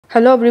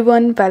Hello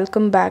everyone,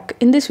 welcome back.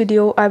 In this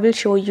video, I will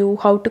show you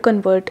how to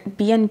convert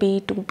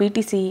BNB to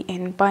BTC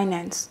in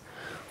Binance.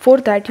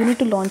 For that, you need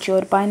to launch your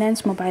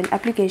Binance mobile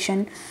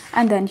application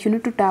and then you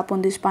need to tap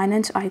on this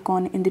Binance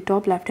icon in the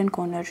top left hand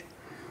corner.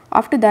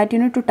 After that, you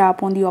need to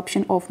tap on the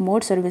option of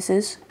More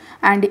Services,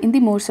 and in the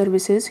More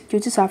Services, you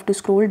just have to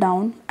scroll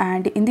down,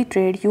 and in the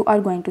trade, you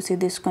are going to see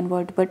this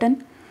Convert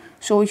button.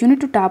 So you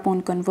need to tap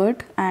on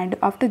Convert, and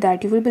after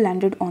that, you will be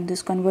landed on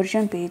this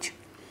conversion page.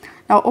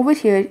 Now over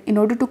here, in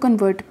order to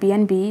convert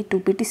BNB to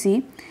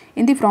BTC,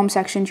 in the From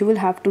section you will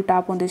have to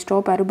tap on this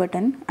top arrow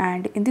button,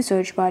 and in the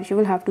search bar you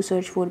will have to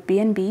search for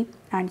BNB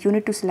and you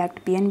need to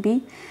select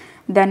BNB.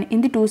 Then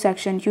in the To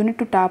section you need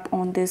to tap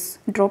on this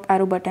drop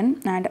arrow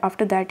button, and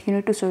after that you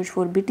need to search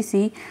for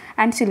BTC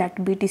and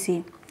select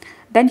BTC.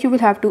 Then you will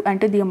have to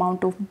enter the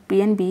amount of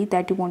BNB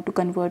that you want to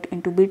convert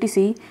into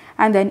BTC,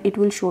 and then it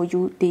will show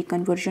you the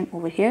conversion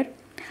over here.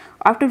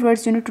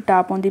 Afterwards, you need to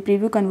tap on the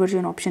preview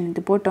conversion option in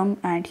the bottom,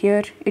 and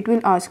here it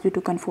will ask you to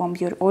confirm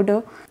your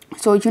order.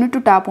 So you need to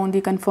tap on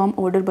the confirm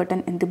order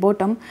button in the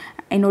bottom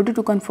in order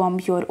to confirm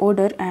your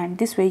order, and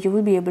this way you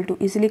will be able to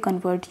easily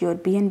convert your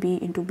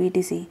BNB into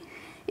BTC.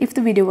 If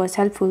the video was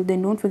helpful,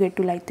 then don't forget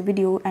to like the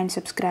video and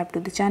subscribe to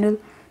the channel.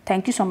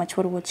 Thank you so much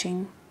for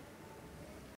watching.